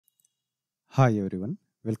Hi everyone,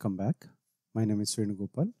 welcome back. My name is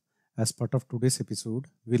Venugopal. As part of today's episode,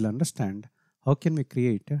 we'll understand how can we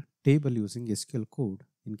create a table using SQL code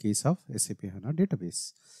in case of SAP HANA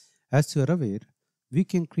database. As you are aware, we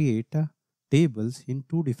can create tables in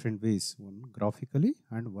two different ways, one graphically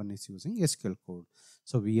and one is using SQL code.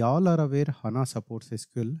 So we all are aware HANA supports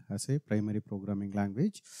SQL as a primary programming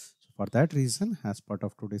language. So for that reason, as part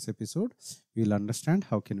of today's episode, we'll understand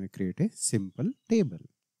how can we create a simple table.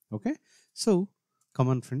 Okay. So, come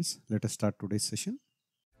on friends, let us start today's session.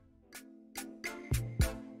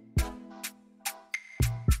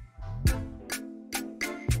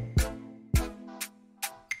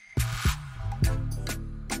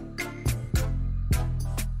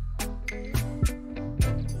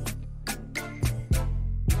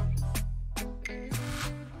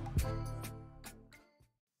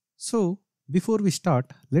 So, before we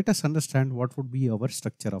start, let us understand what would be our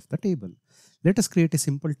structure of the table. Let us create a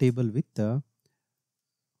simple table with the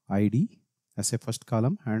ID as a first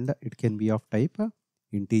column and it can be of type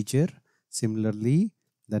integer. Similarly,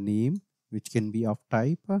 the name which can be of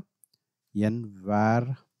type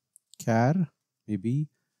var char, maybe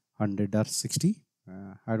 100 or 60.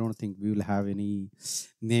 I don't think we will have any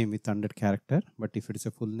name with 100 character, but if it is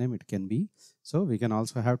a full name, it can be. So we can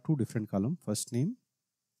also have two different columns, first name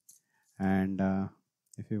and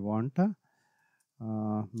if you want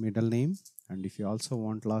middle name, and if you also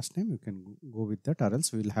want last name, you can go with that, or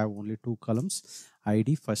else we will have only two columns,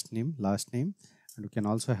 ID, first name, last name, and we can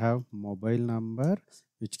also have mobile number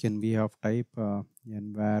which can be of type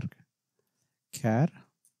var char,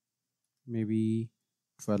 maybe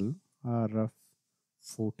 12 or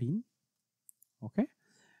 14. Okay,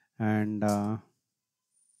 and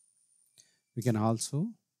we can also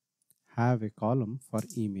have a column for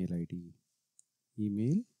email ID,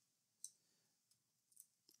 email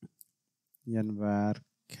var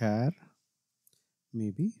char,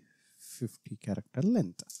 maybe 50 character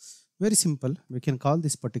length. Very simple. We can call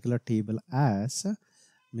this particular table as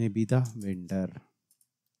maybe the vendor.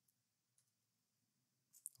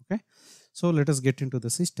 Okay, so let us get into the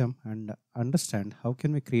system and understand how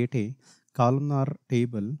can we create a columnar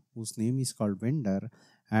table whose name is called vendor,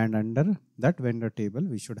 and under that vendor table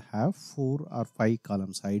we should have 4 or 5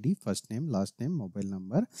 columns: ID, first name, last name, mobile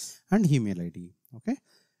number, and email ID. Okay,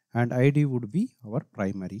 and ID would be our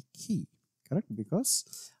primary key, correct?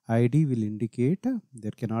 Because ID will indicate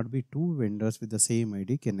there cannot be two vendors with the same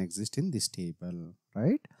ID can exist in this table,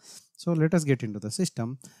 right? So let us get into the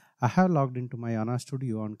system. I have logged into my HANA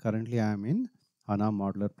Studio and currently I am in HANA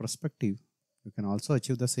Modeler Perspective. You can also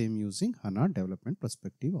achieve the same using HANA Development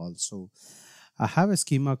Perspective also. I have a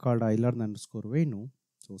schema called ilearn_Venu.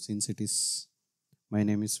 So since it is my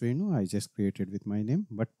name is Venu, I just created with my name,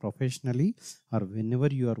 but professionally or whenever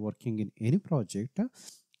you are working in any project,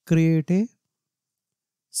 create a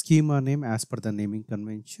schema name as per the naming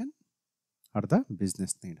convention or the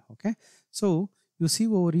business need. Okay, so you see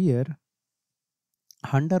over here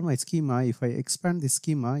under my schema, if I expand the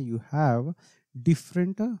schema, you have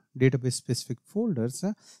different database specific folders.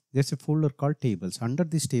 There's a folder called tables. Under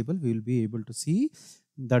this table, we will be able to see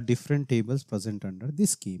the different tables present under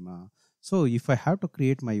this schema. So if I have to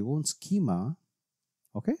create my own schema,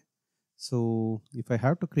 okay, so if I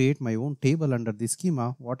have to create my own table under this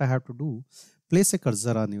schema, what I have to do, place a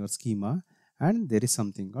cursor on your schema and there is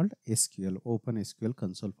something called SQL, open SQL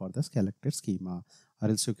console for the selected schema, or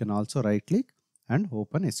else you can also right click and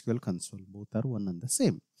open SQL console. Both are one and the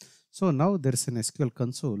same. So now there is an SQL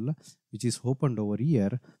console which is opened over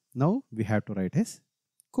here. Now we have to write a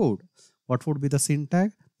code. What would be the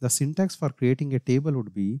syntax? The syntax for creating a table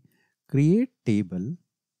would be create table,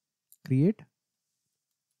 create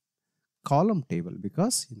column table,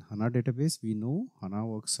 because in HANA database we know HANA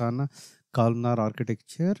works on columnar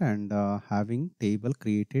architecture, and having table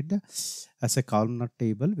created as a columnar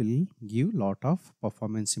table will give lot of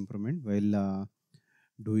performance improvement while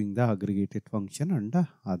doing the aggregated function and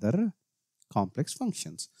other complex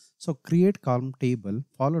functions. So create column table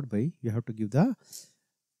followed by, you have to give the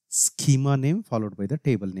schema name followed by the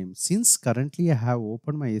table name. Since currently I have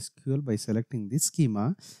opened my SQL by selecting this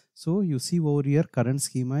schema, so you see over here current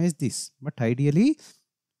schema is this, but ideally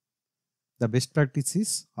the best practice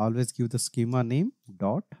is always give the schema name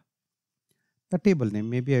dot the table name.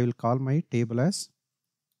 Maybe I will call my table as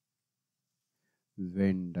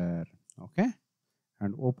vendor. Okay,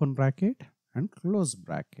 and open bracket and close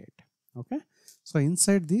bracket. Okay, so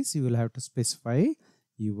inside this you will have to specify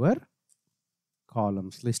your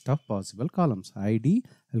columns, list of possible columns. ID,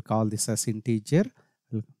 I'll call this as integer.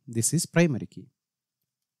 This is primary key.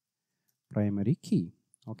 Primary key.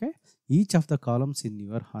 Okay, each of the columns in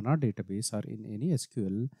your HANA database or in any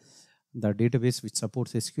SQL the database which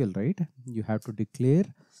supports SQL, right? You have to declare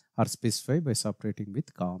or specify by separating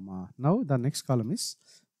with comma. Now the next column is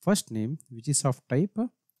first name, which is of type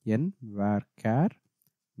n var char,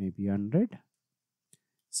 maybe 100.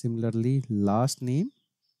 Similarly, last name,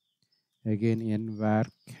 again n var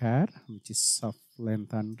char, which is of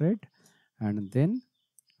length 100, and then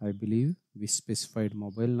I believe we specified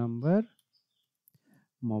mobile number,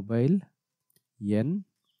 mobile n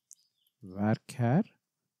var char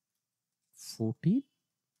 14.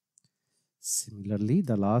 Similarly,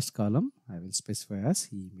 the last column I will specify as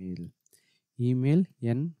email. Email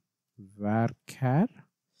n varchar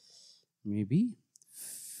maybe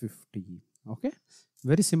 50. Okay,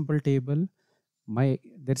 very simple table.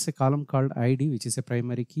 There's a column called ID, which is a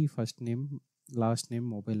primary key, first name, last name,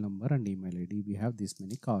 mobile number, and email ID. We have this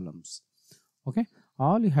many columns. Okay,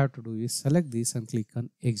 all you have to do is select this and click on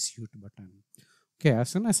execute button. Okay, as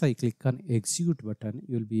soon as I click on execute button,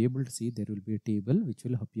 you will be able to see there will be a table which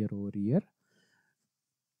will appear over here.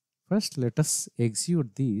 First, let us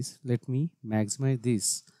execute these. Let me maximize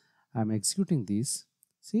this. I'm executing this.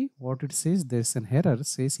 See what it says. There's an error,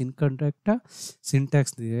 says incorrect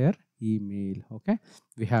syntax there, email. Okay,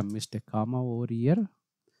 we have missed a comma over here.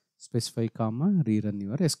 Specify comma, rerun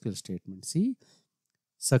your SQL statement. See,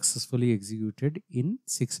 successfully executed in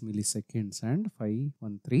 6 milliseconds and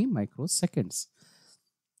 513 microseconds.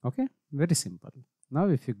 Okay, very simple. Now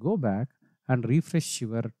if you go back and refresh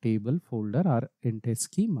your table folder or entire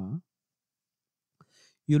schema,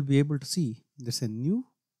 you'll be able to see there's a new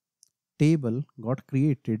table got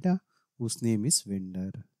created whose name is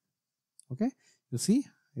vendor. Okay, you see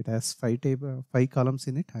it has 5 columns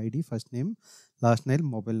in it: ID, first name, last name,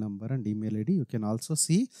 mobile number, and email ID. You can also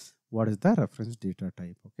see what is the reference data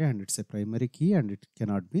type. Okay, and it's a primary key and it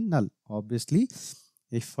cannot be null. Obviously,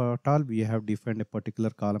 if at all we have defined a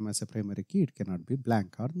particular column as a primary key, it cannot be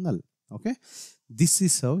blank or null. Okay, this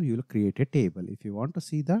is how you will create a table. If you want to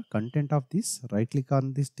see the content of this, right click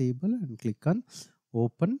on this table and click on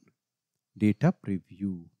open data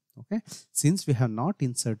preview. Okay, since we have not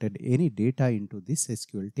inserted any data into this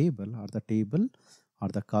SQL table or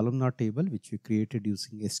the columnar table which we created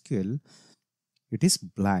using SQL, it is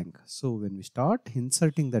blank. So when we start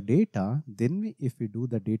inserting the data, then if we do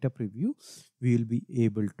the data preview, we will be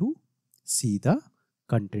able to see the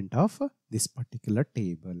content of this particular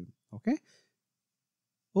table. Okay,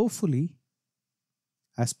 hopefully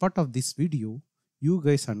as part of this video you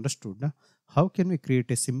guys understood how can we create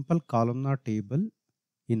a simple columnar table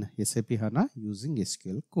in SAP HANA using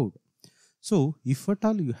SQL code. So if at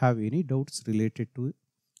all you have any doubts related to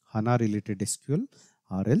HANA related SQL,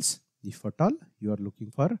 or else if at all you are looking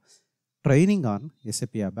for training on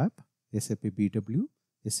SAP ABAP, SAP BW,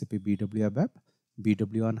 SAP BW ABAP,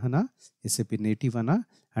 BW on HANA, SAP Native HANA,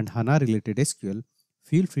 and HANA related SQL,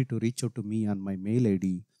 feel free to reach out to me on my mail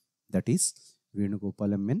ID, that is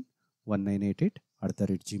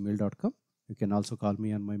venugopalmn1988@gmail.com. You can also call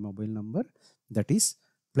me on my mobile number, that is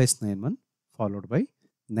 +91 followed by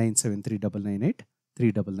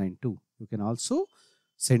 97399839992. You can also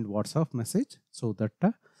send WhatsApp message so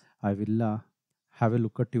that I will have a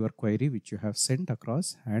look at your query which you have sent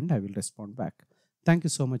across and I will respond back. Thank you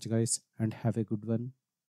so much guys and have a good one.